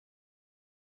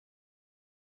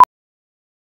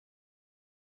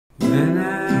When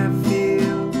I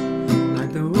feel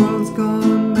like the world's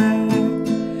gone mad,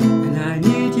 and I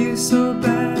need you so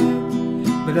bad,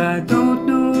 but I don't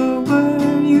know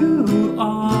where you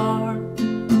are.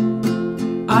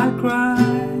 I cry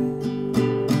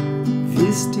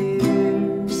these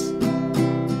tears.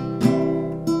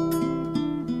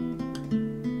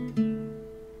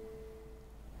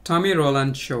 Tommy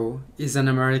Roland Shaw is an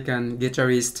American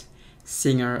guitarist,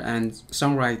 singer, and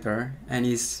songwriter, and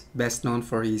is best known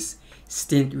for his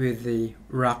stint with the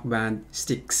rock band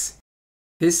Styx.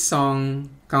 His song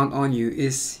Count on You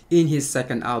is in his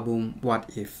second album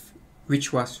What If,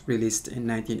 which was released in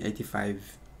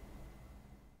 1985.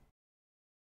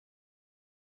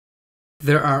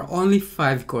 There are only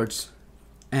 5 chords,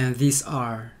 and these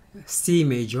are C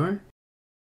major,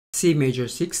 C major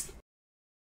 6th,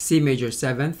 C major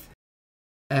 7th,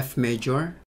 F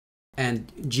major,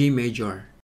 and G major.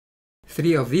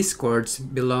 3 of these chords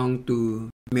belong to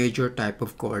major type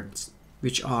of chords,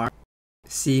 which are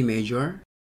C major,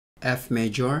 F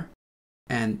major,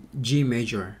 and G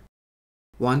major.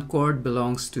 1 chord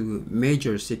belongs to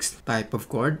major 6th type of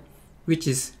chord, which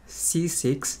is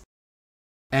C6,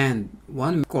 and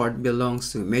 1 chord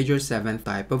belongs to major 7th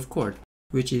type of chord,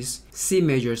 which is C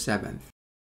major 7th.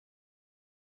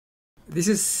 This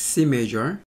is C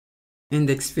major,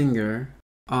 index finger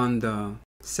on the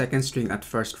 2nd string at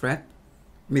 1st fret,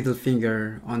 middle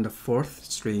finger on the 4th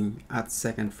string at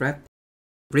 2nd fret,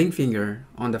 ring finger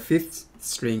on the 5th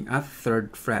string at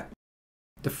 3rd fret.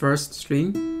 The 1st string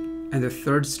and the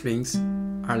 3rd strings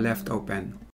are left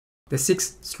open. The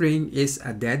 6th string is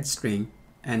a dead string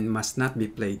and must not be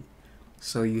played,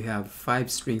 so you have 5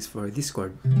 strings for this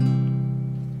chord.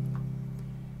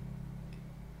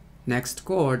 Next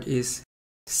chord is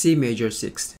C major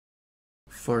 6th.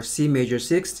 For C major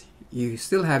 6th, you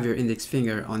still have your index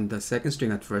finger on the 2nd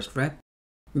string at 1st fret,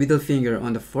 middle finger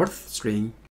on the 4th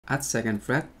string at 2nd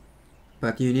fret,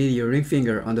 but you need your ring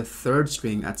finger on the 3rd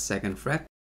string at 2nd fret,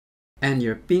 and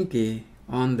your pinky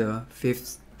on the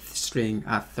 5th string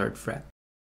at 3rd fret.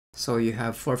 So you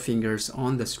have 4 fingers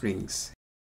on the strings.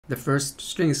 The 1st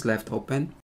string is left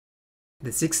open,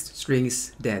 the 6th string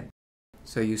is dead,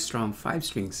 so you strum 5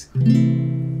 strings.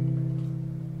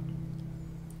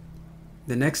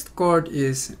 The next chord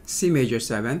is C major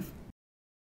 7th.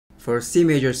 For C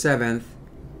major 7th,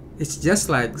 it's just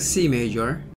like C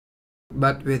major,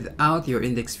 but without your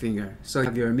index finger. So you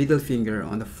have your middle finger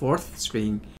on the 4th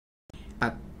string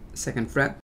at 2nd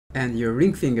fret, and your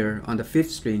ring finger on the 5th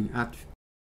string at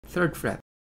 3rd fret.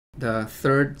 The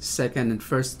 3rd, 2nd, and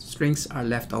 1st strings are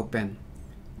left open.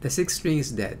 The 6th string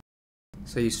is dead,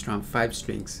 so you strum 5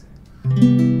 strings.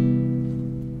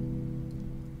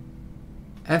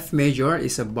 F major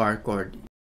is a bar chord,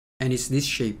 and it's this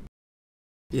shape.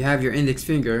 You have your index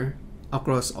finger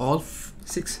across all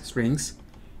 6 strings,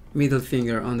 middle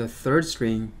finger on the 3rd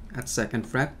string at 2nd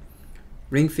fret,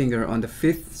 ring finger on the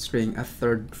 5th string at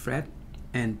 3rd fret,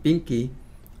 and pinky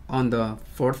on the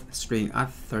 4th string at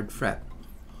 3rd fret.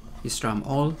 You strum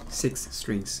all 6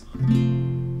 strings.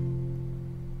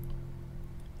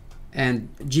 And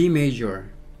G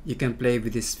major, you can play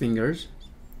with these fingers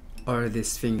or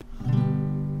this finger.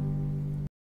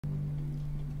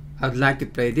 I'd like to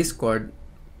play this chord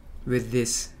with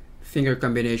this finger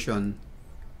combination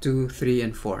 2, 3,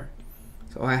 and 4.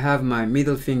 So I have my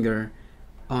middle finger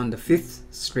on the 5th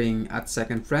string at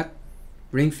 2nd fret,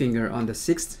 ring finger on the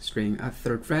 6th string at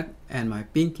 3rd fret, and my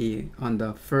pinky on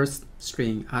the 1st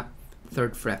string at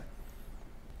 3rd fret.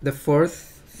 The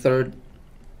 4th, 3rd,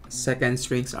 2nd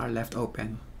strings are left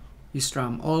open. You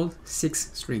strum all 6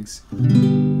 strings.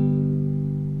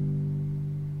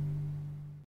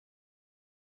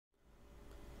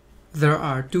 There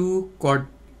are 2 chord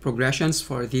progressions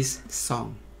for this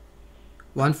song.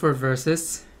 One for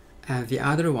verses and the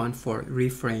other one for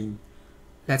refrain.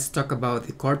 Let's talk about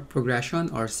the chord progression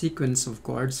or sequence of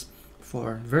chords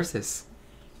for verses.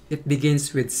 It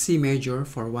begins with C major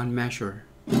for 1 measure.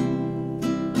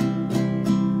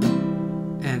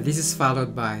 And this is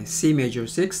followed by C major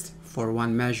 6th for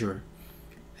 1 measure.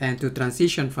 And to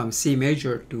transition from C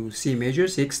major to C major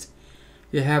 6th,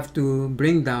 you have to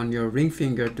bring down your ring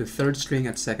finger to 3rd string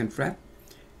at 2nd fret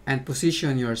and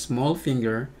position your small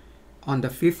finger on the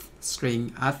 5th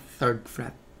string at 3rd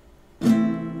fret.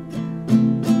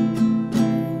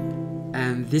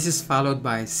 And this is followed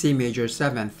by C major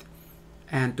 7th.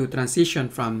 And to transition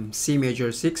from C major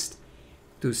 6th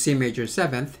to C major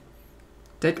 7th,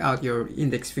 take out your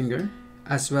index finger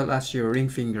as well as your ring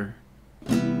finger.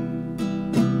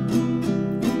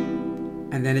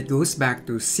 And then it goes back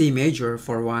to C major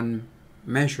for 1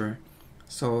 measure.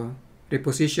 So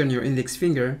reposition your index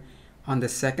finger on the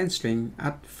second string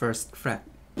at first fret.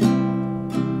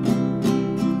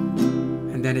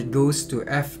 And then it goes to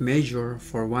F major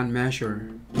for one measure.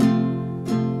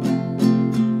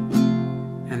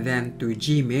 And then to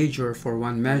G major for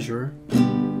one measure.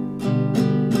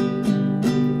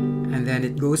 And then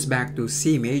it goes back to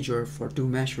C major for two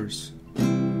measures.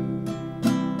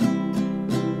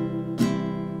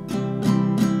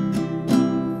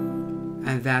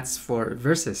 And that's for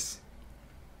verses.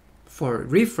 For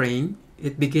refrain,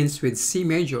 it begins with C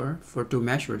major for two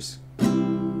measures.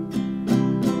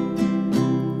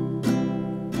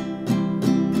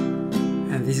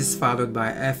 And this is followed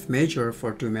by F major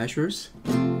for two measures.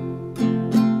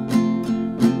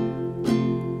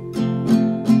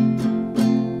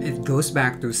 It goes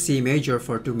back to C major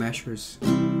for two measures.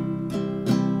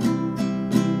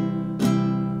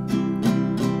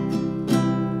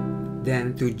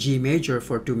 Then to G major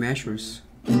for two measures.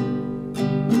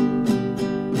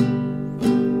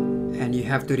 And you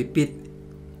have to repeat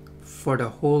for the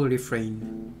whole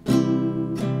refrain.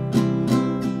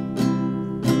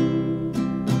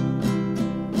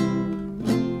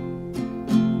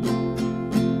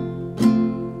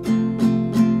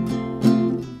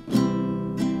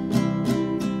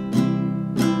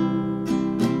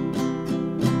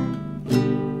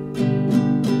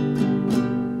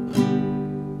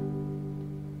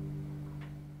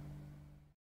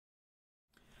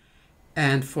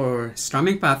 And for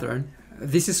strumming pattern,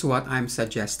 this is what I'm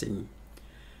suggesting.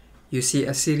 You see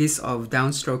a series of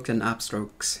downstrokes and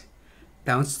upstrokes.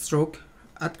 Downstroke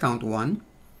at count 1,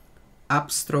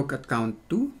 upstroke at count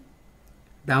 2,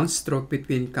 downstroke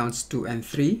between counts 2 and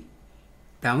 3,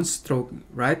 downstroke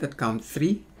right at count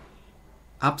 3,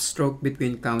 upstroke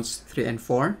between counts 3 and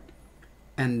 4,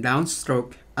 and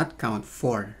downstroke at count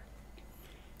 4.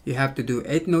 You have to do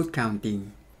 8-note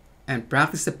counting and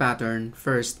practice the pattern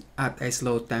first at a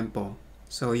slow tempo.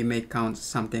 So you may count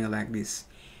something like this: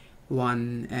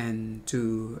 1 and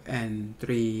 2 and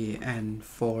 3 and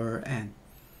 4 and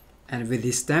with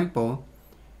this tempo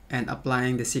and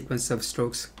applying the sequence of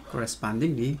strokes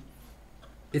correspondingly,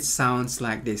 it sounds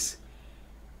like this: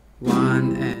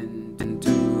 1 and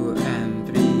 2 and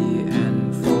 3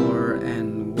 and 4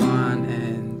 and 1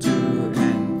 and 2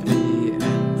 and 3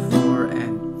 and 4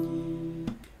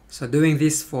 and. So doing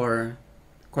this for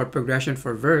chord progression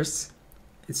for verse,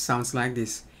 it sounds like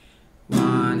this: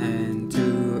 1 and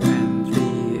 2 and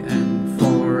 3 and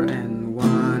 4 and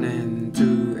 1 and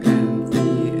 2 and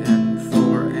 3 and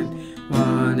 4 and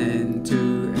 1 and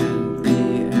 2 and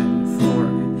 3 and 4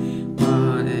 and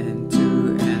 1 and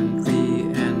 2 and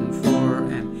 3 and 4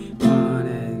 and 1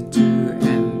 and 2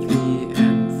 and 3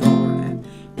 and 4 and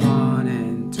 1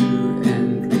 and 2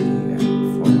 and 3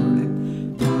 and 4 and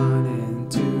 1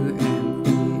 and 2 and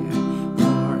 3 and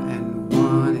 4 and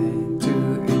 1 and 2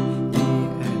 and 3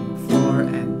 and 4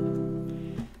 and.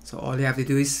 So all you have to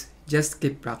do is just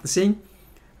keep practicing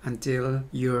until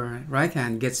your right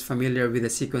hand gets familiar with the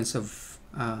sequence of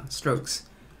strokes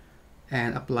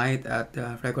and apply it at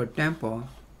the record tempo,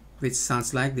 which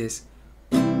sounds like this: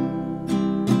 1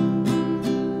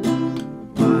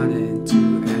 and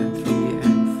 2 and 3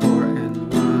 and 4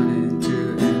 and 1 and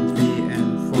 2 and 3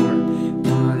 and 4 1 and 2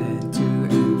 and 3 and 4 and 1 and 2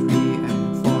 and 3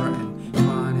 and 4 and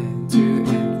 1 and 2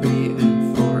 and 3 and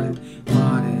 4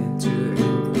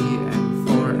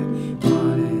 and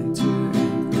 1 and 2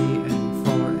 and 3 and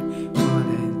 4 and 1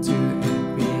 and 2 and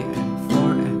 3 and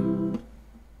 4 and.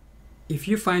 If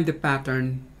you find the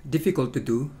pattern difficult to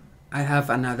do, I have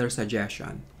another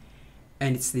suggestion,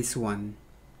 and it's this one.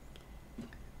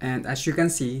 And as you can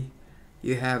see,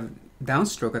 you have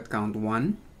downstroke at count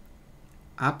 1,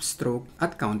 upstroke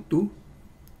at count 2,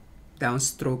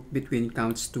 downstroke between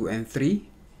counts 2 and 3,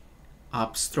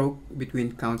 upstroke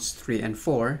between counts 3 and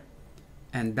 4,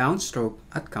 and downstroke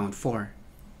at count 4.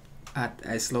 At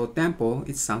a slow tempo,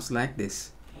 it sounds like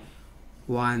this: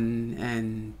 1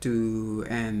 and 2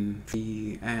 and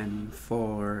 3 and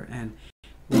 4 and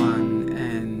 1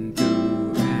 and 2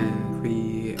 and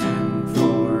 3 and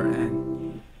 4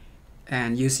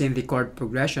 and using the chord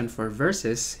progression for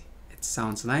verses, it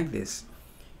sounds like this: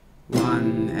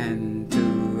 1 and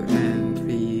 2 and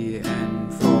 3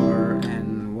 and 4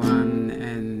 and 1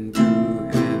 and 2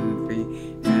 and 3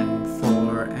 and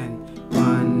 4 and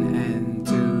 1 and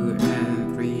 2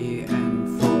 and 3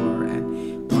 and 4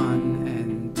 and 1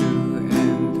 and 2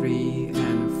 and 3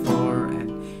 and 4 and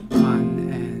 1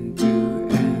 and 2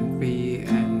 and 3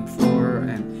 and 4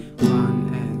 and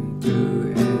 1 and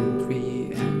 2 and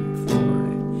 3 and 4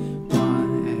 and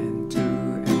 1 and 2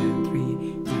 and 3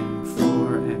 and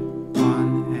 4 and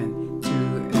 1 and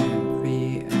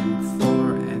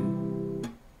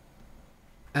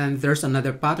And there's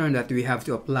another pattern that we have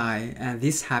to apply, and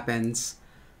this happens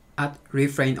at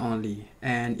refrain only,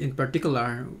 and in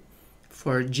particular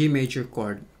for G major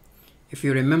chord. If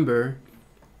you remember,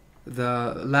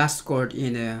 the last chord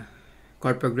in a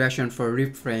chord progression for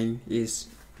refrain is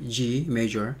G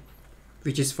major,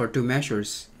 which is for 2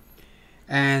 measures.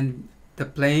 And the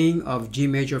playing of G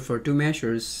major for 2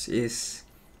 measures is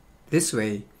this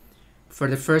way. For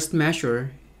the first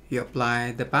measure, you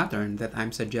apply the pattern that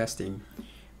I'm suggesting.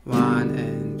 1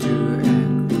 and 2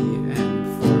 and 3 and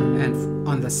 4. And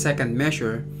on the second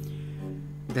measure,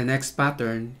 the next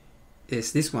pattern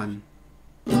is this one,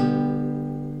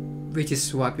 which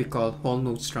is what we call whole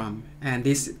note strum. And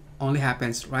this only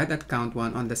happens right at count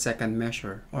 1 on the second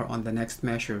measure, or on the next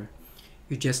measure.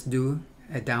 You just do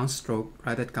a downstroke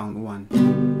right at count 1.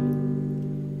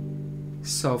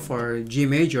 So for G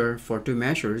major for 2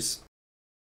 measures,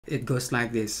 it goes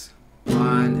like this: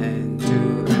 1 and 2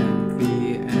 and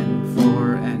 3 and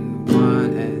 4 and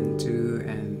 1 and 2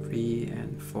 and 3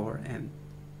 and 4 and.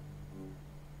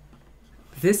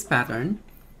 This pattern,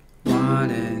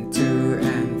 1 and 2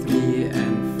 and 3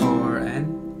 and 4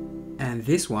 and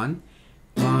this one,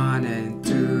 1 and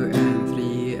 2 and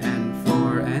 3 and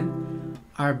 4 and,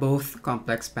 are both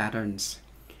complex patterns.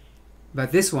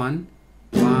 But this one,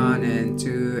 1 and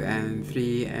 2 and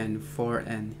 3 and 4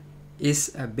 and,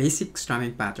 is a basic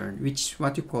strumming pattern, which is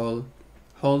what you call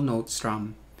whole note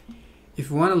strum. If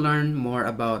you want to learn more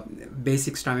about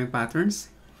basic strumming patterns,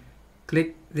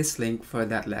 click this link for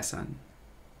that lesson.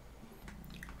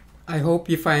 I hope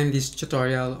you find this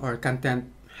tutorial or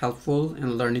content helpful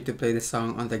in learning to play the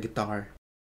song on the guitar.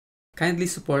 Kindly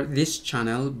support this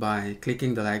channel by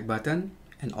clicking the like button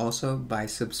and also by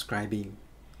subscribing.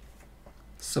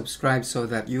 Subscribe so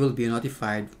that you will be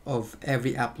notified of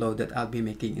every upload that I'll be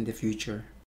making in the future.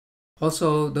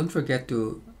 Also, don't forget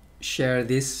to share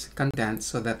this content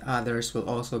so that others will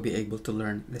also be able to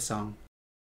learn the song.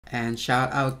 And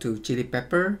shout out to Chili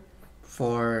Pepper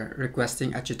for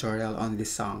requesting a tutorial on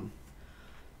this song.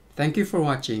 Thank you for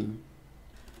watching.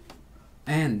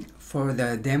 And for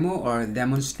the demo or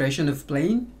demonstration of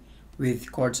playing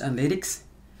with chords and lyrics,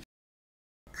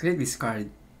 click this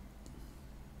card.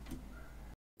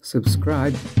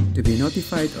 Subscribe to be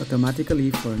notified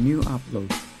automatically for new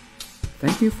uploads.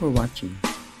 Thank you for watching.